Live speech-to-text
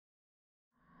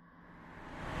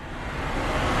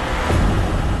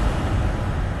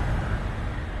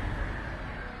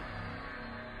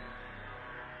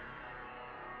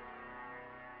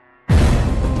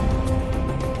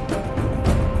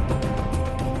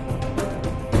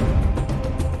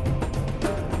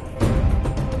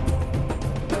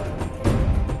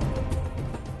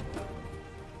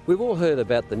We've all heard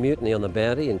about the mutiny on the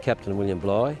Bounty and Captain William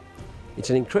Bligh. It's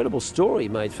an incredible story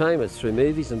made famous through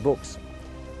movies and books.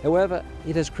 However,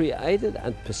 it has created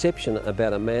a perception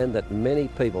about a man that many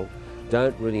people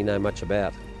don't really know much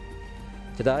about.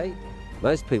 Today,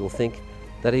 most people think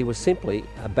that he was simply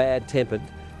a bad-tempered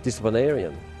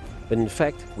disciplinarian, but in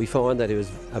fact we find that he was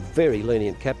a very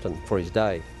lenient captain for his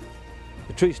day.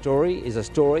 The true story is a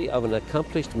story of an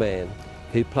accomplished man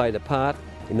who played a part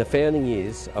in the founding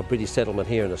years of British settlement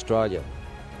here in Australia.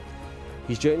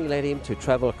 His journey led him to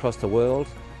travel across the world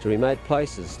to remote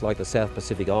places like the South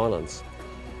Pacific Islands.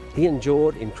 He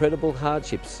endured incredible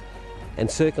hardships and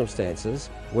circumstances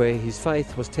where his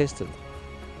faith was tested.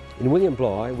 In William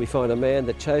Bligh, we find a man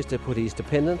that chose to put his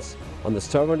dependence on the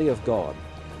sovereignty of God.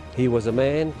 He was a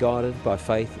man guided by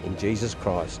faith in Jesus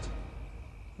Christ.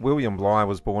 William Bligh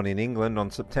was born in England on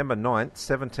September 9,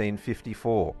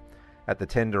 1754. At the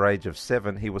tender age of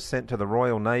 7, he was sent to the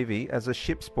Royal Navy as a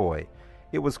ship's boy.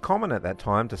 It was common at that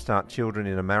time to start children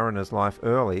in a mariner's life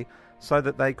early so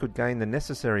that they could gain the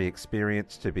necessary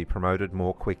experience to be promoted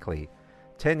more quickly.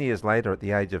 10 years later, at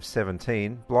the age of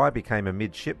 17, Bligh became a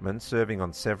midshipman serving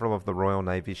on several of the Royal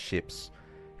Navy's ships.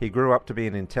 He grew up to be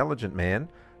an intelligent man,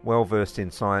 well versed in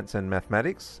science and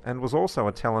mathematics, and was also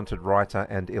a talented writer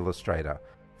and illustrator.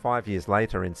 5 years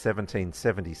later, in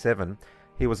 1777,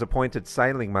 he was appointed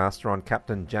sailing master on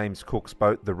Captain James Cook's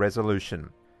boat, the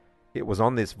Resolution. It was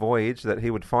on this voyage that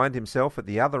he would find himself at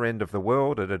the other end of the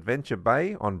world at Adventure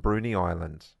Bay on Bruny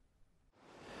Island.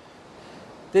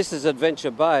 This is Adventure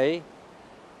Bay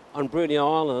on Bruny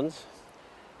Island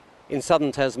in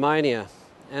southern Tasmania,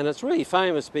 and it's really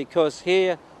famous because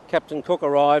here Captain Cook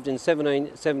arrived in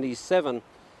 1777.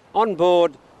 On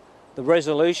board the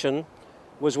Resolution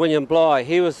was William Bligh.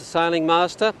 He was the sailing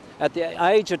master at the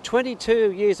age of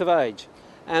 22 years of age,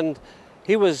 and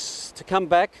he was to come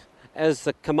back as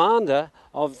the commander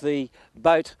of the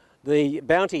boat, the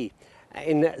Bounty,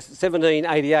 in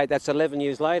 1788. That's 11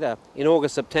 years later, in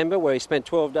August, September, where he spent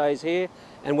 12 days here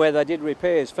and where they did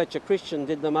repairs. Fletcher Christian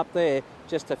did them up there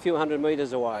just a few hundred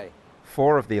metres away.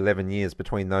 4 of the 11 years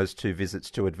between those two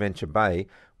visits to Adventure Bay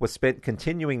were spent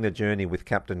continuing the journey with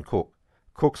Captain Cook.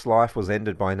 Cook's life was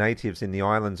ended by natives in the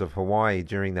islands of Hawaii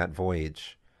during that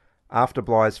voyage. After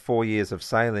Bligh's 4 years of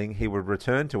sailing, he would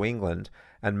return to England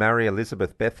and marry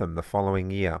Elizabeth Betham the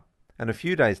following year, and a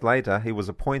few days later he was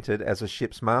appointed as a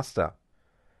ship's master.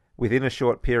 Within a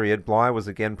short period, Bligh was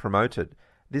again promoted,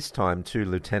 this time to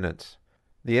lieutenant.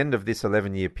 The end of this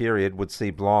 11-year period would see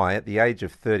Bligh, at the age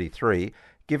of 33,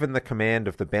 given the command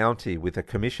of the Bounty with a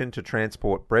commission to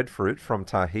transport breadfruit from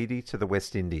Tahiti to the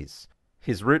West Indies.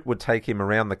 His route would take him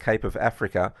around the Cape of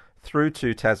Africa through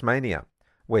to Tasmania,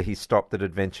 where he stopped at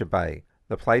Adventure Bay,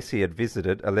 the place he had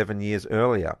visited 11 years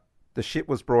earlier. The ship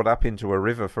was brought up into a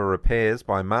river for repairs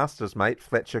by master's mate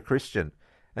Fletcher Christian,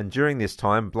 and during this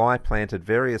time Bligh planted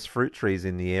various fruit trees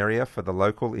in the area for the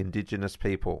local indigenous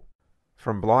people.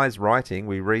 From Bligh's writing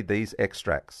we read these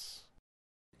extracts.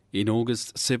 In August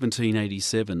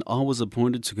 1787, I was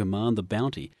appointed to command the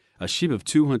Bounty, a ship of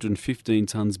 215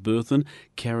 tons burthen,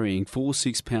 carrying 4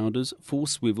 6-pounders, 4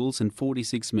 swivels and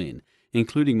 46 men,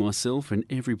 including myself and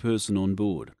every person on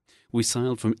board. We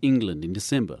sailed from England in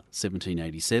December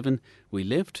 1787. We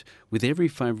left with every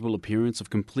favourable appearance of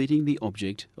completing the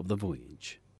object of the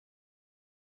voyage.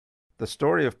 The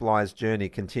story of Bligh's journey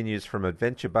continues from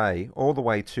Adventure Bay all the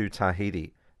way to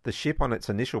Tahiti. The ship on its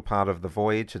initial part of the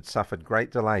voyage had suffered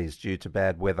great delays due to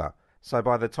bad weather, so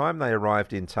by the time they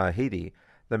arrived in Tahiti,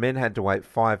 the men had to wait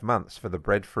 5 months for the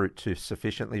breadfruit to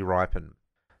sufficiently ripen.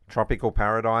 Tropical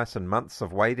paradise and months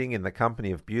of waiting in the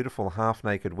company of beautiful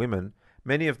half-naked women,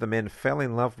 many of the men fell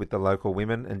in love with the local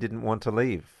women and didn't want to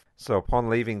leave. So upon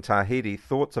leaving Tahiti,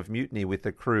 thoughts of mutiny with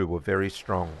the crew were very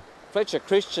strong. Fletcher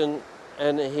Christian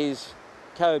and his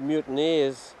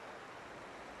co-mutineers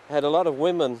had a lot of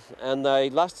women, and they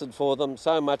lusted for them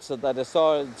so much that they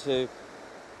decided to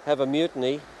have a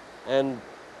mutiny, and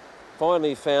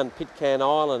finally found Pitcairn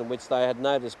Island, which they had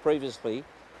noticed previously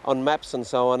on maps and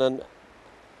so on. And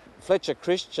Fletcher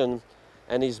Christian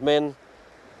and his men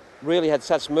really had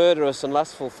such murderous and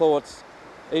lustful thoughts,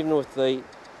 even with the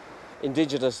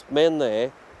indigenous men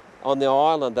there on the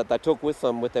island that they took with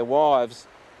them with their wives,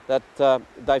 that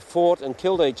they fought and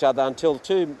killed each other until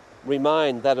 2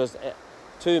 remained. That is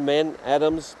 2 men,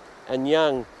 Adams and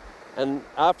Young. And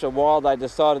after a while they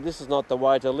decided this is not the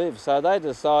way to live, so they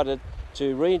decided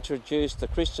to reintroduce the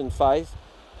Christian faith.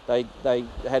 They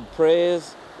had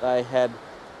prayers, they had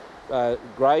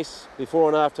grace before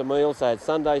and after meals, they had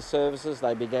Sunday services,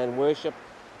 they began worship,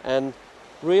 and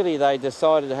really they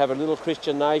decided to have a little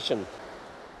Christian nation.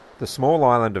 The small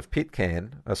island of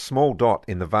Pitcairn, a small dot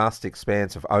in the vast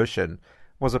expanse of ocean,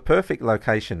 was a perfect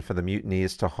location for the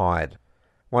mutineers to hide.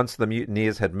 Once the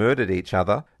mutineers had murdered each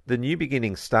other, the new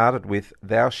beginning started with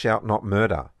 "Thou shalt not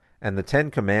murder," and the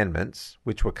 10 Commandments,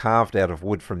 which were carved out of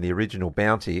wood from the original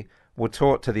bounty, were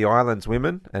taught to the island's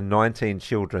women and 19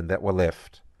 children that were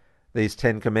left. These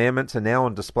 10 Commandments are now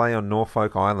on display on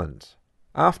Norfolk Island.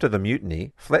 After the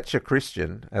mutiny, Fletcher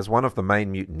Christian, as one of the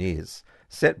main mutineers,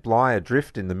 set Bligh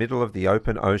adrift in the middle of the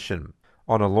open ocean,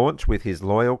 on a launch with his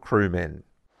loyal crewmen.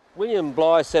 William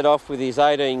Bligh set off with his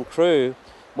 18 crew.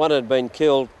 One had been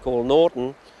killed, called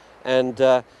Norton, and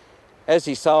as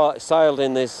he sailed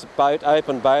in this boat,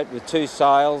 open boat with 2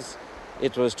 sails,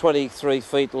 it was 23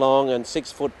 feet long and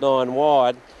 6 foot 9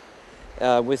 wide,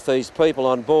 with these people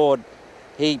on board,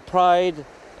 he prayed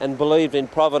and believed in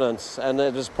Providence, and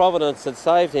it was Providence that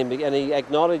saved him, and he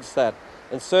acknowledged that.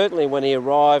 And certainly when he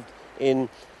arrived in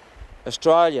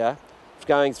Australia,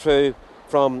 going through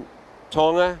from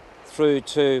Tonga through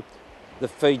to the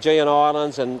Fijian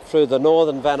Islands and through the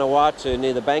northern Vanuatu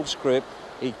near the Banks Group,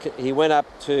 he went up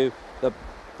to the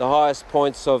highest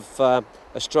points of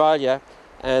Australia,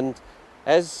 and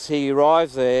as he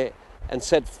arrived there and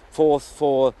set forth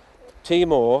for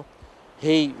Timor,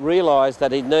 he realised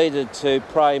that he needed to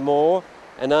pray more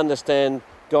and understand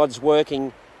God's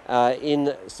working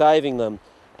in saving them.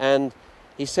 And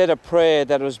he said a prayer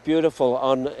that was beautiful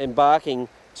on embarking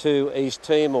to East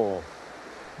Timor.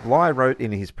 Bligh wrote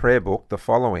in his prayer book the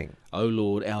following: O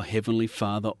Lord, our Heavenly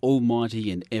Father,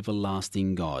 Almighty and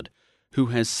everlasting God, who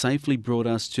has safely brought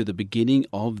us to the beginning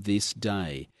of this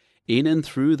day, in and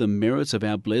through the merits of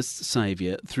our blessed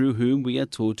Saviour, through whom we are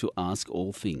taught to ask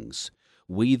all things.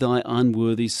 We, thy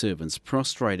unworthy servants,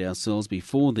 prostrate ourselves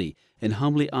before thee and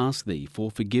humbly ask thee for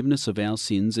forgiveness of our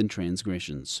sins and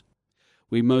transgressions.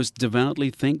 We most devoutly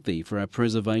thank thee for our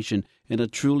preservation and are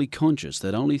truly conscious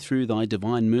that only through thy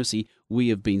divine mercy we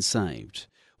have been saved.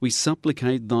 We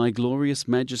supplicate thy glorious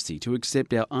majesty to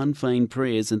accept our unfeigned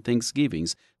prayers and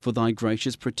thanksgivings for thy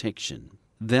gracious protection.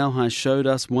 Thou hast showed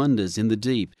us wonders in the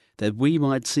deep, that we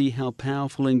might see how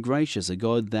powerful and gracious a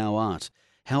God thou art,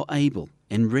 how able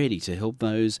and ready to help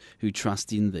those who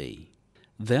trust in thee.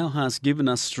 Thou hast given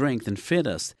us strength and fed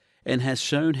us, and hast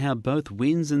shown how both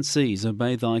winds and seas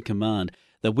obey thy command,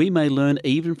 that we may learn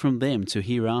even from them to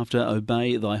hereafter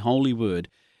obey thy holy word,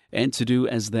 and to do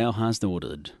as thou hast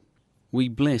ordered. We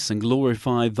bless and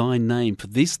glorify thy name for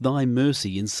this thy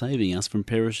mercy in saving us from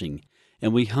perishing,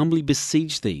 and we humbly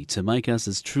beseech thee to make us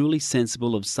as truly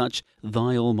sensible of such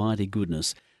thy almighty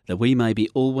goodness, that we may be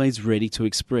always ready to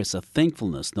express a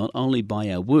thankfulness not only by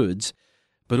our words,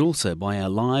 but also by our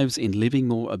lives in living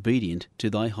more obedient to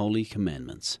thy holy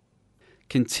commandments.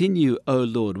 Continue, O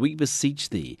Lord, we beseech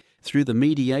thee, through the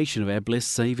mediation of our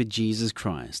blessed Saviour Jesus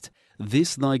Christ,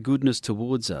 this thy goodness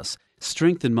towards us,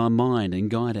 strengthen my mind and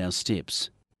guide our steps.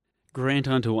 Grant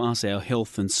unto us our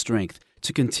health and strength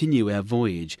to continue our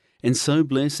voyage, and so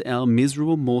bless our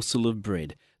miserable morsel of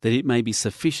bread, that it may be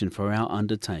sufficient for our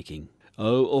undertaking.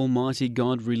 O Almighty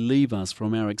God, relieve us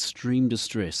from our extreme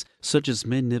distress, such as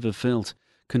men never felt.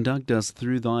 Conduct us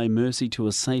through thy mercy to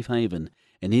a safe haven,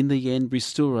 and in the end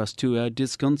restore us to our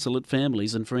disconsolate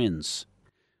families and friends.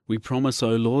 We promise,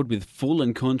 O Lord, with full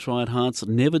and contrite hearts,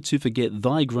 never to forget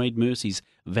thy great mercies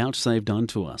vouchsafed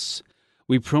unto us.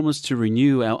 We promise to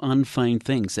renew our unfeigned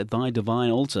thanks at thy divine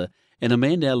altar, and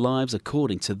amend our lives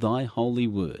according to thy holy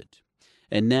word.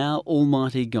 And now,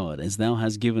 Almighty God, as thou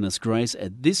hast given us grace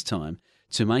at this time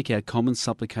to make our common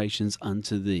supplications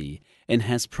unto thee, and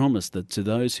hast promised that to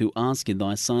those who ask in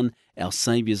thy Son, our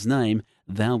Saviour's name,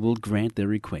 thou wilt grant their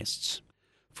requests.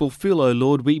 Fulfill, O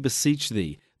Lord, we beseech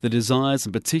thee, the desires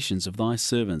and petitions of thy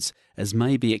servants, as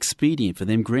may be expedient for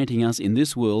them, granting us in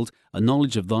this world a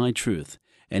knowledge of thy truth,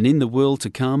 and in the world to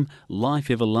come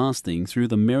life everlasting through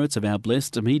the merits of our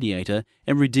blessed Mediator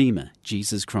and Redeemer,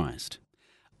 Jesus Christ.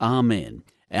 Amen.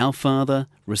 Our Father,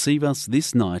 receive us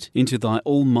this night into thy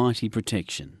almighty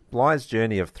protection. Bligh's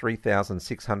journey of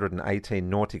 3,618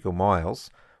 nautical miles,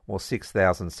 or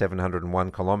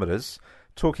 6,701 kilometres,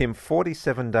 took him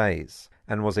 47 days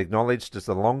and was acknowledged as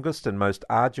the longest and most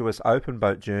arduous open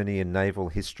boat journey in naval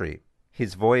history.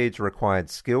 His voyage required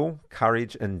skill,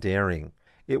 courage and daring.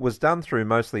 It was done through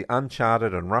mostly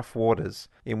uncharted and rough waters,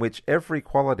 in which every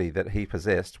quality that he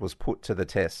possessed was put to the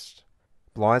test.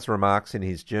 Bligh's remarks in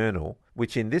his journal,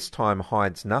 which in this time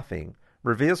hides nothing,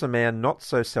 reveals a man not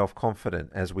so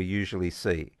self-confident as we usually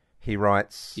see. He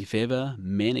writes, "If ever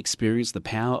men experience the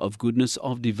power of goodness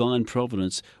of divine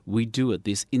providence, we do at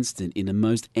this instant in a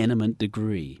most eminent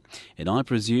degree. And I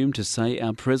presume to say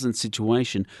our present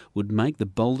situation would make the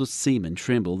boldest seaman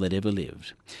tremble that ever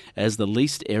lived, as the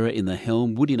least error in the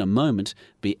helm would in a moment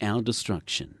be our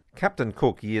destruction." Captain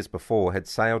Cook years before had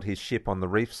sailed his ship on the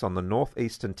reefs on the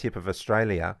northeastern tip of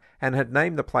Australia and had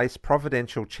named the place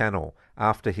Providential Channel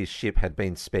after his ship had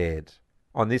been spared.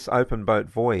 On this open boat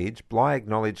voyage, Bligh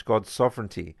acknowledged God's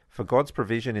sovereignty for God's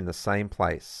provision in the same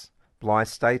place. Bligh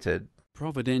stated,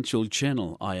 "Providential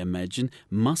Channel, I imagine,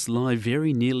 must lie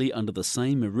very nearly under the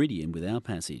same meridian with our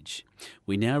passage.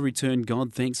 We now return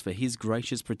God thanks for his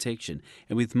gracious protection,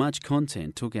 and with much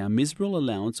content took our miserable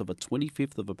allowance of a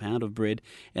 25th of a pound of bread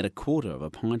and a quarter of a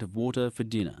pint of water for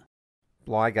dinner."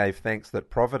 Bligh gave thanks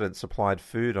that Providence supplied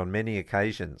food on many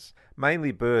occasions,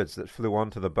 mainly birds that flew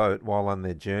onto the boat while on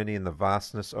their journey in the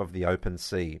vastness of the open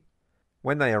sea.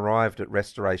 When they arrived at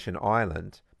Restoration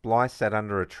Island, Bligh sat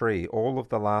under a tree all of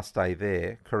the last day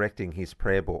there, correcting his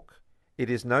prayer book. It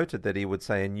is noted that he would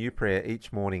say a new prayer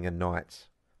each morning and night.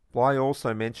 Bligh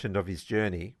also mentioned of his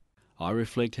journey, "I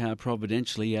reflect how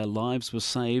providentially our lives were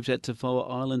saved at Tofoa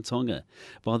Island, Tonga,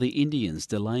 by the Indians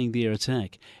delaying their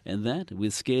attack, and that,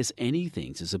 with scarce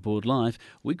anything to support life,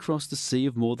 we crossed a sea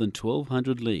of more than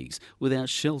 1,200 leagues without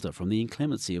shelter from the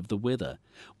inclemency of the weather.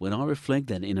 When I reflect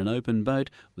that in an open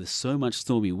boat, with so much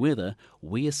stormy weather,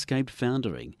 we escaped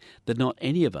foundering, that not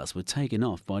any of us were taken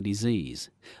off by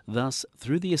disease. Thus,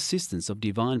 through the assistance of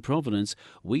divine providence,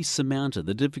 we surmounted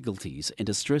the difficulties and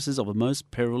distresses of a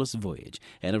most perilous voyage,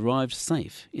 and arrived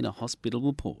safe in a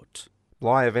hospitable port."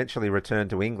 Bligh eventually returned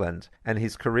to England, and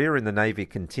his career in the Navy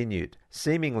continued,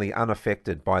 seemingly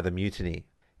unaffected by the mutiny.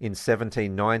 In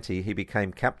 1790 he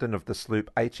became captain of the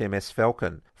sloop HMS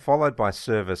Falcon, followed by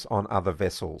service on other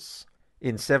vessels.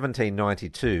 In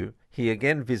 1792 he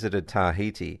again visited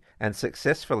Tahiti and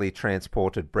successfully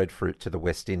transported breadfruit to the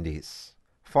West Indies.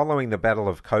 Following the Battle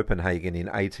of Copenhagen in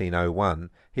 1801,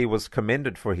 he was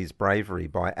commended for his bravery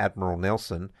by Admiral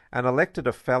Nelson and elected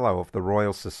a Fellow of the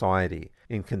Royal Society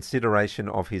in consideration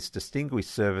of his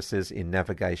distinguished services in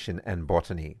navigation and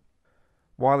botany.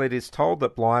 While it is told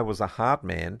that Bligh was a hard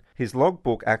man, his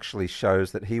logbook actually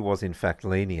shows that he was in fact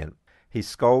lenient. He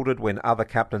scolded when other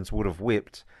captains would have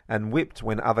whipped, and whipped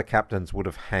when other captains would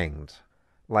have hanged.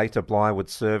 Later, Bligh would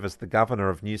serve as the Governor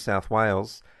of New South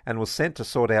Wales and was sent to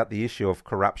sort out the issue of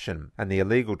corruption and the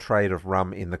illegal trade of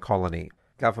rum in the colony.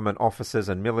 Government officers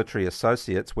and military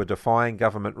associates were defying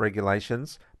government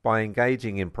regulations by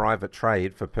engaging in private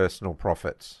trade for personal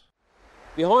profits.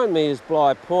 Behind me is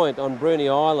Bligh Point on Bruny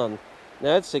Island.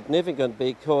 Now it's significant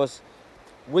because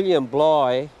William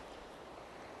Bligh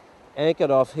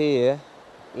anchored off here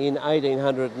in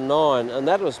 1809, and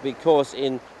that was because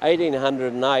in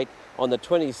 1808, on the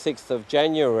 26th of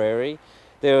January,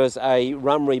 there was a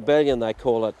Rum Rebellion, they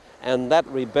call it, and that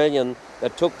rebellion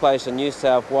that took place in New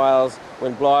South Wales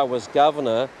when Bligh was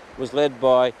governor was led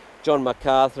by John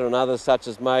MacArthur and others such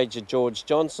as Major George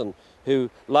Johnson,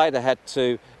 who later had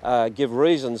to give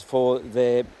reasons for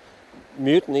their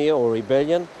mutiny or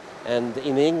rebellion and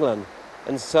in England.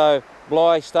 And so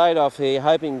Bligh stayed off here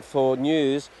hoping for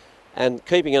news and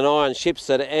keeping an eye on ships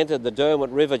that entered the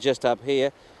Derwent River just up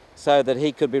here so that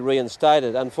he could be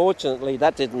reinstated. Unfortunately,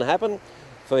 that didn't happen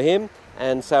for him,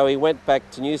 and so he went back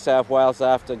to New South Wales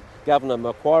after Governor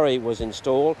Macquarie was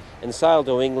installed and sailed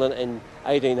to England in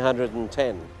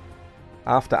 1810.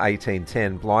 After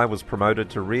 1810, Bligh was promoted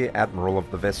to Rear Admiral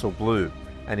of the vessel Blue,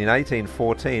 and in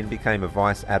 1814 became a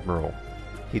Vice Admiral.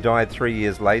 He died 3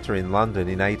 years later in London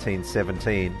in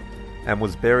 1817 and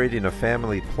was buried in a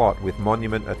family plot with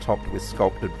monument atop with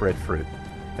sculpted breadfruit.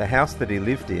 The house that he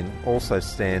lived in also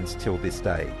stands till this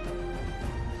day.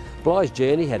 Bligh's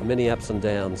journey had many ups and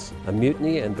downs, a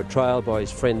mutiny and betrayal by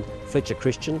his friend Fletcher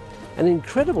Christian, an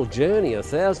incredible journey of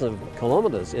thousands of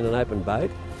kilometres in an open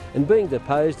boat, and being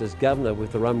deposed as governor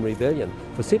with the Rum Rebellion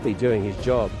for simply doing his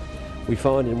job. We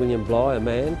find in William Bligh a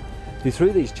man who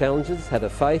through these challenges had a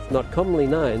faith not commonly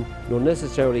known nor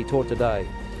necessarily taught today.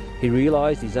 He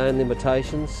realised his own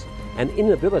limitations and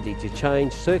inability to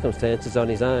change circumstances on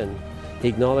his own. He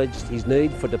acknowledged his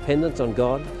need for dependence on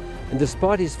God, and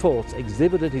despite his faults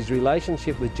exhibited his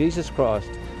relationship with Jesus Christ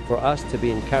for us to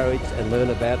be encouraged and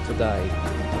learn about today.